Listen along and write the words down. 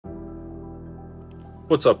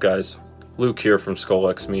What's up, guys? Luke here from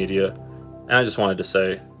Skolx Media, and I just wanted to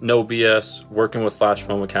say, no BS, working with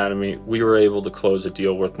Flashfilm Academy, we were able to close a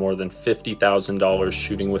deal worth more than $50,000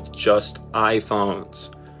 shooting with just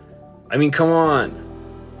iPhones. I mean, come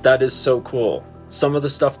on, that is so cool. Some of the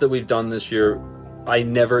stuff that we've done this year, I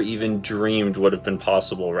never even dreamed would have been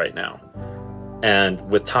possible right now. And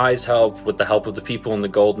with Ty's help, with the help of the people in the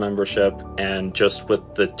Gold membership, and just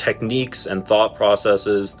with the techniques and thought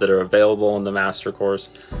processes that are available in the master course,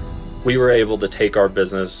 we were able to take our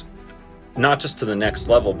business not just to the next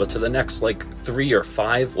level, but to the next like 3 or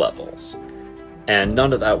 5 levels. And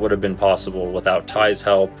none of that would have been possible without Ty's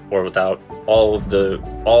help or without all of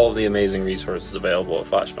the amazing resources available at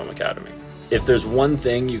Flashfilm Academy. If there's one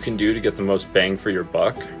thing you can do to get the most bang for your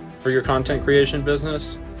buck for your content creation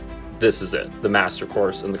business, this is it. The master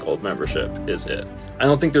course and the Gold membership is it. I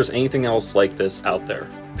don't think there's anything else like this out there,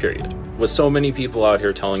 period. With so many people out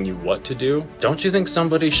here telling you what to do, don't you think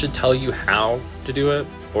somebody should tell you how to do it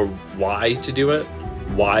or why to do it?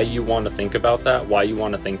 Why you want to think about that, why you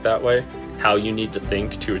want to think that way, how you need to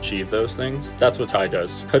think to achieve those things? That's what Ty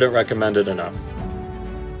does. Couldn't recommend it enough.